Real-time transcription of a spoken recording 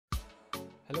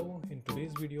Hello, in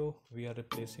today's video we are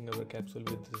replacing our capsule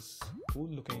with this cool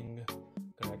looking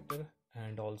character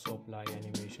and also apply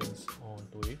animations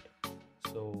onto it.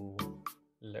 So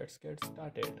let's get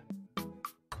started.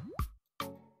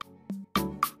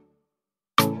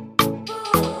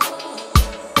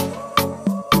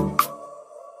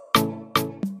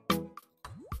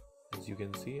 As you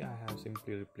can see, I have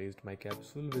simply replaced my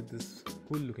capsule with this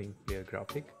cool looking player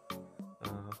graphic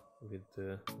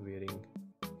with wearing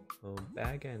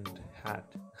bag and hat.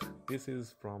 This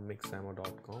is from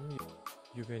mixamo.com.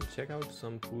 You can check out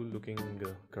some cool looking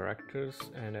characters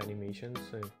and animations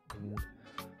in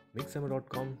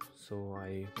mixamo.com, so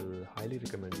I will highly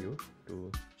recommend you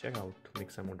to check out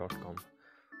mixamo.com.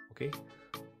 Okay,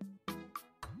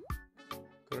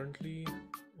 currently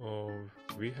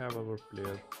we have our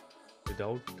player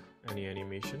without any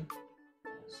animation,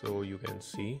 so you can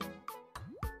see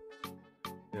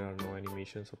there are no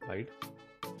animations applied.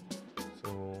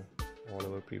 So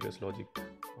all our previous logic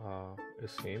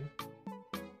is same.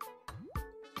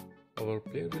 Our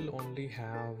player will only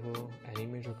have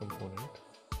animator component,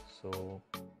 so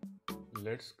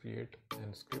let's create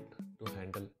a script to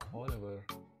handle all our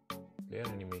player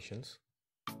animations.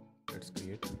 Let's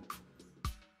create,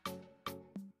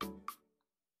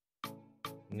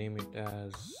 name it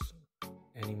as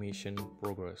animation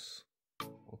progress.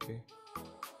 Okay,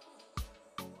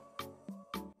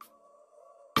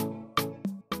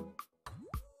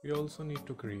 we also need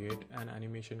to create an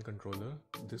animation controller.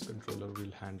 This controller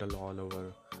will handle all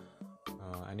our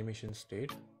animation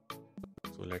state.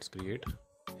 So let's create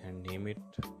and name it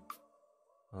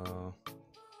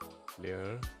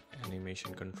player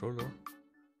animation controller,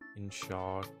 in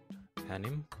short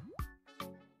anim,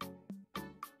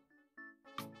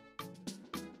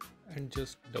 and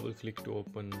just double click to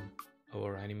open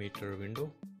our animator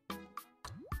window.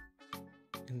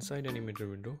 Inside animator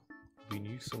window we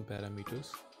need some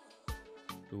parameters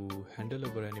to handle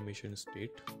our animation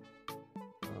state.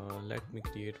 Let me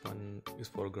create one is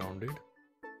for grounded,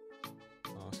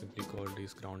 simply called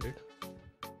is grounded,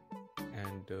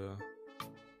 and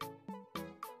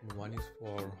one is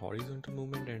for horizontal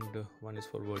movement and one is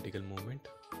for vertical movement,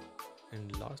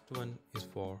 and last one is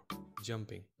for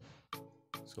jumping.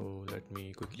 So let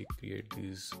me quickly create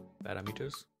these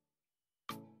parameters.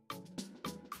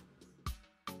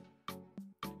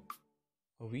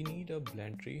 We need a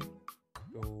blend tree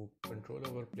to control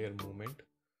our player movement,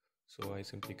 so I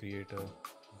simply create a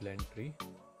blend tree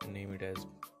and name it as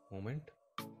moment.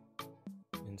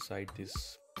 Inside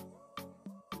this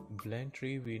blend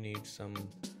tree we need some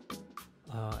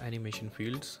animation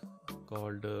fields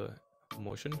called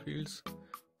motion fields,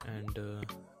 and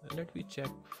let me check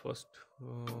first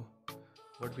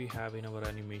what we have in our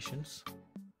animations.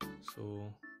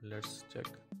 So let's check.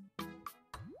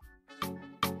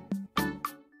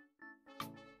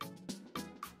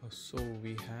 So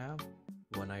we have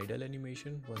one idle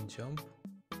animation, one jump,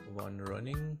 one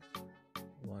running,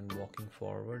 one walking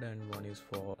forward, and one is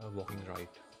for walking right.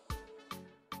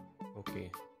 Okay,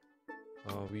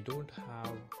 we don't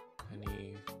have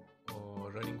any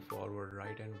running forward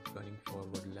right and running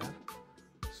forward left,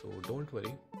 so don't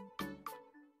worry,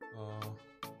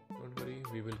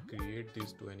 we will create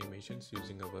these two animations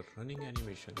using our running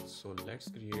animations. So let's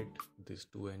create these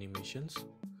two animations.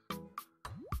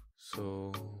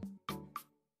 So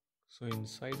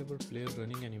inside our player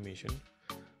running animation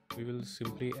we will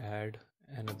simply add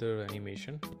another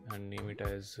animation and name it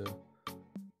as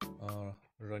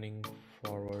running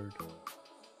forward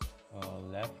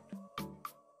left.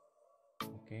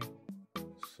 Okay,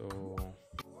 so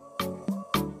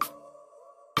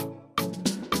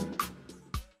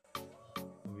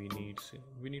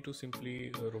we need to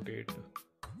simply rotate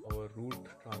our root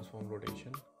transform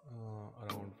rotation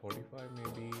around 45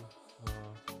 maybe.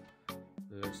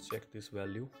 Let's check this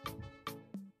value.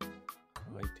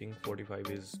 I think 45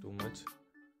 is too much.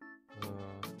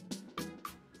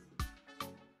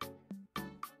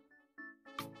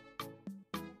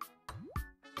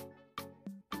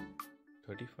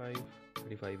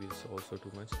 35 is also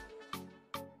too much.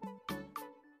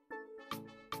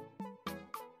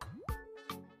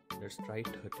 Let's try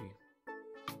 30.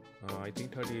 I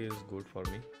think 30 is good for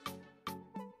me.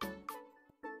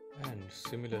 And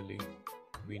similarly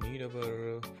we need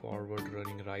our forward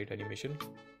running right animation.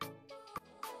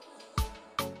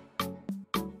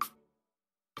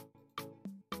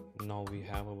 Now we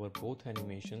have our both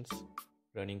animations,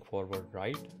 running forward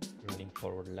right, running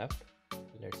forward left.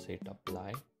 Let's hit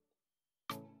apply,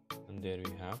 and there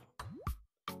we have.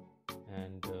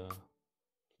 And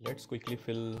let's quickly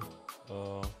fill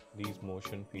these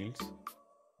motion fields.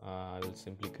 I will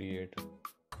simply create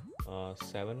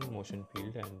 7 motion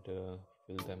field and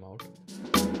fill them out.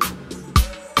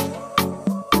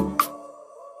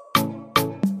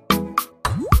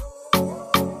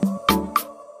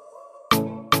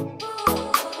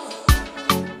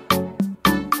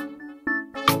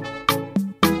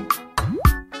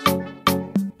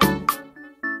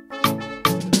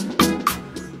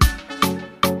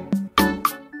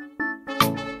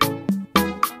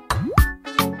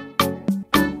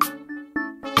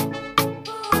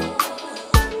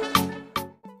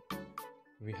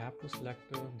 We have to select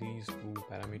these two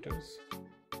parameters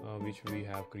which we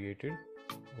have created.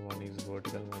 One is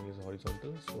vertical, one is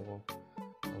horizontal. So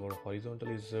our horizontal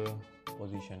is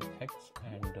position X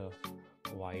and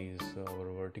Y is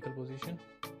our vertical position.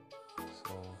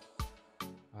 So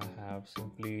I have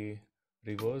simply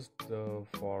reversed the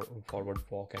forward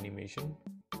walk animation.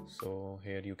 So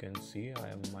here you can see I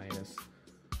am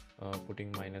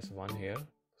putting -1 here.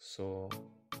 So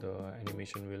the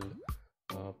animation will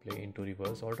play into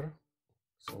reverse order.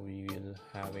 So we will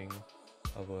having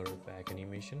our back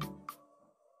animation,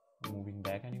 moving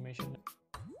back animation.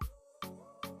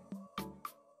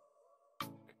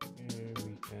 Okay,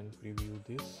 we can preview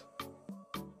this.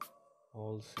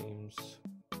 All seems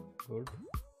good.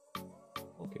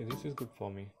 Okay, this is good for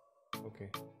me. Okay.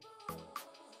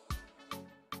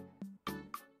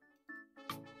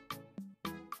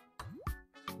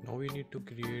 Now we need to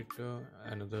create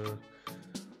another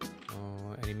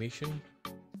animation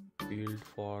field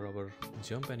for our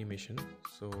jump animation.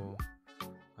 So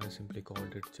I simply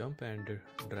called it jump and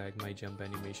drag my jump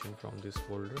animation from this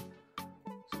folder.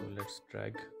 So let's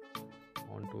drag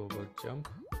onto our jump.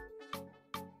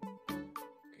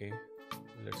 Okay,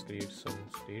 let's create some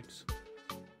states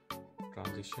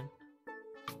transition.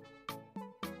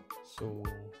 So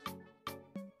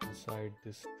inside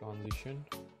this transition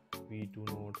we do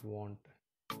not want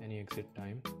any exit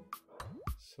time.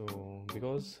 So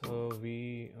because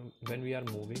when we are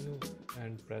moving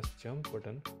and press jump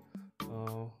button,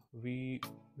 we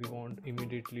want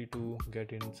immediately to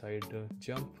get inside the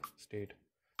jump state.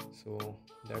 So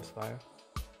that's why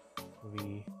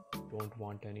we don't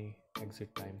want any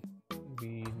exit time.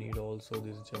 We need also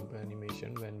this jump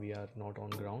animation when we are not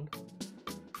on ground,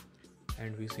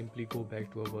 and we simply go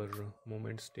back to our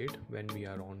movement state when we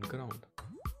are on ground.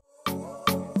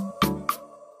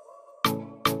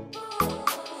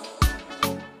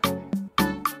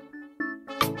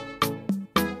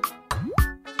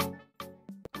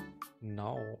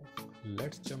 Now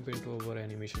let's jump into our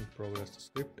animation progress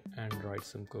script and write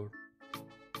some code.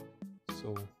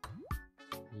 So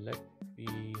let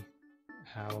we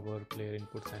have our player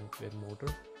inputs and player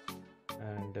motor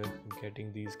and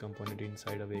getting these components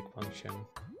inside a wake function.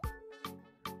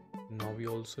 Now we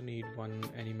also need one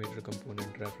animator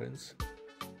component reference.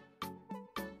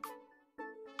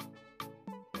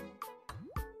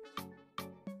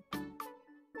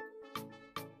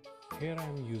 Here I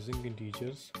am using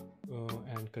integers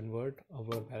and convert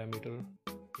our parameter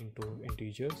into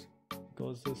integers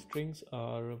because the strings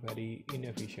are very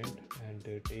inefficient and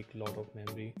take a lot of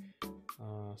memory.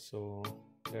 So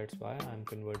that's why I'm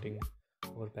converting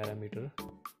our parameter.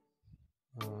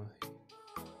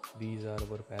 These are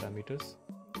our parameters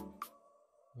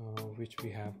which we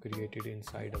have created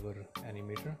inside our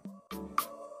animator.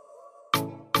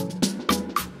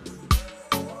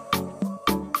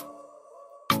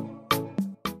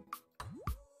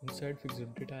 Inside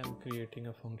fixed data, I am creating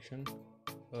a function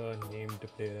named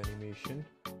player animation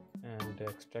and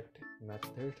extract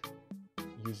method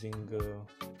using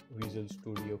Visual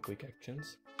Studio Quick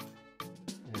Actions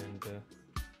and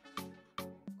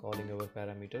calling our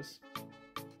parameters.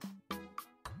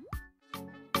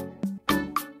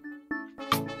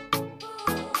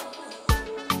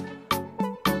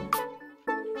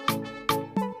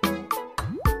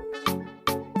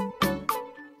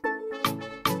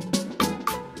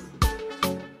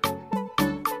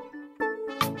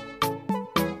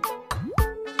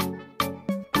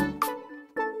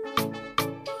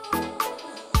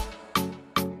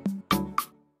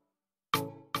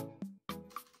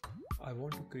 I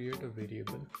want to create a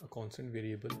variable, a constant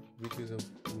variable, which is a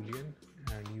boolean,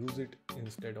 and use it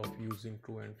instead of using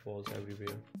true and false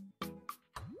everywhere.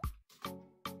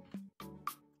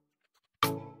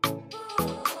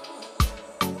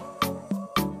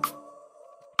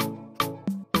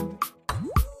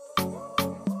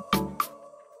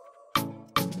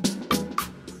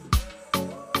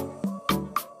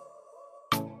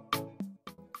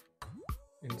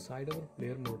 Inside our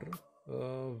player motor,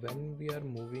 when we are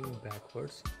moving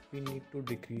backwards, we need to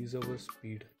decrease our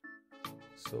speed.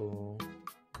 So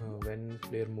when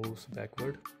player moves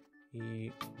backward,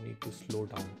 he need to slow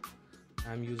down.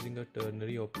 I'm using a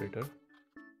ternary operator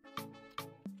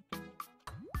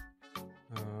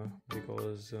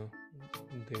because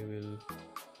they will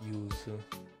use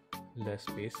less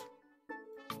space,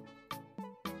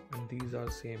 and these are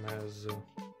same as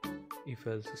if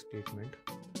else statement.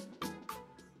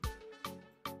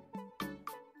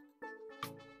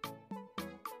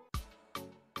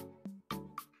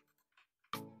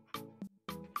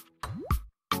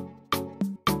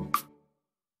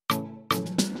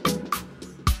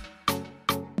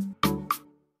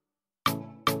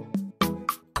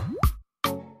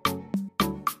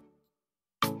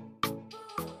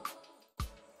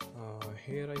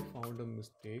 Here I found a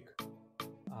mistake.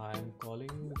 I am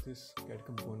calling this get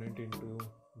component into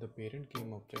the parent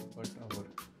game object, but our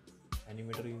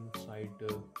animator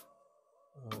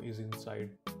is inside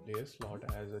player slot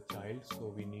as a child,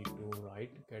 so we need to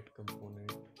write get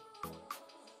component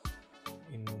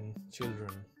in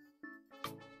children.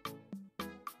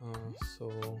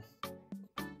 So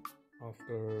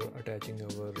after attaching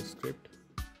our script,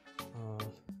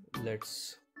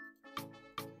 let's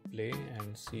play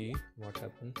and see what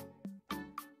happened.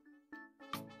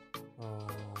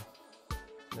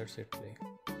 Let's hit play.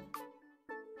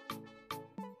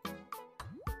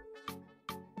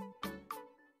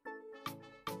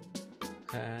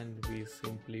 And we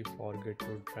simply forget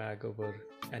to drag our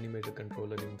animator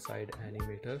controller inside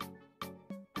animator,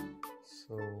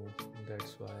 so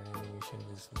that's why animation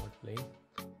is not playing.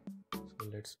 So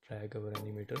let's drag our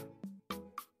animator.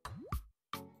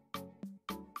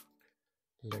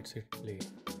 Let's hit play.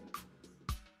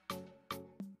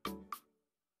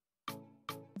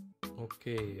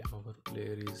 Okay, our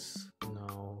player is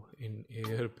now in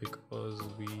air because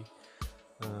we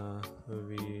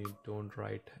don't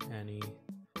write any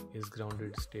is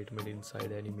grounded statement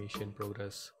inside animation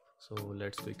progress. So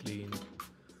let's quickly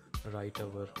write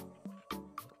our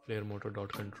player motor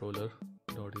dot controller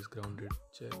dot is grounded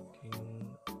checking.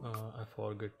 I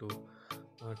forget to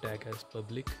tag as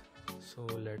public, so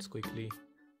let's quickly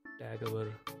tag our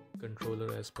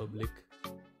controller as public.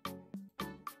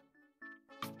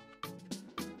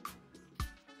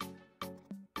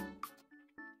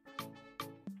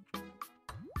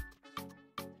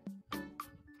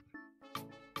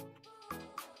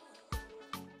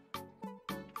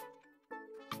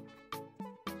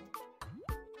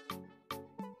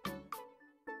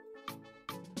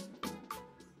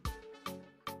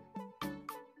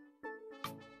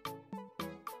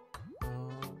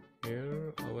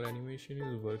 Here our animation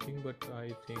is working, but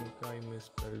I think I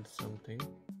misspelled something.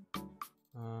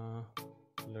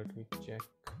 Let me check.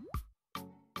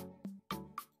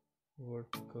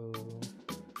 Vertical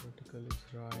is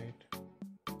right.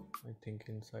 I think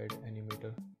inside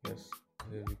animator. Yes,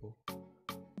 there we go.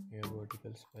 Here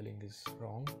vertical spelling is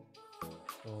wrong,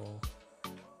 so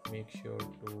make sure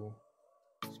to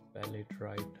spell it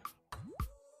right.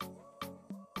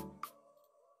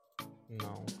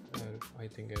 Now I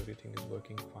think everything is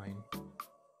working fine.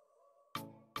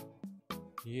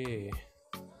 Yay,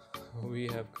 we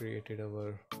have created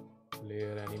our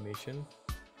layer animation.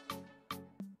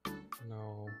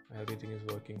 Now everything is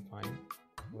working fine.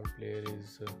 Our player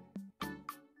is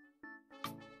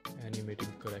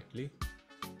animating correctly.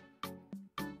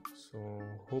 So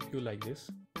hope you like this.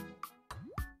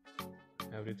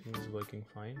 Everything is working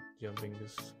fine. Jumping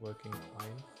is working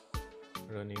fine.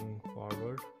 Running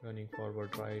forward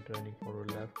right, running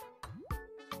forward left,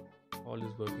 all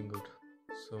is working good.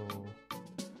 So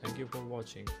thank you for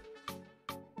watching.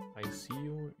 I see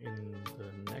you in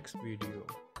the next video.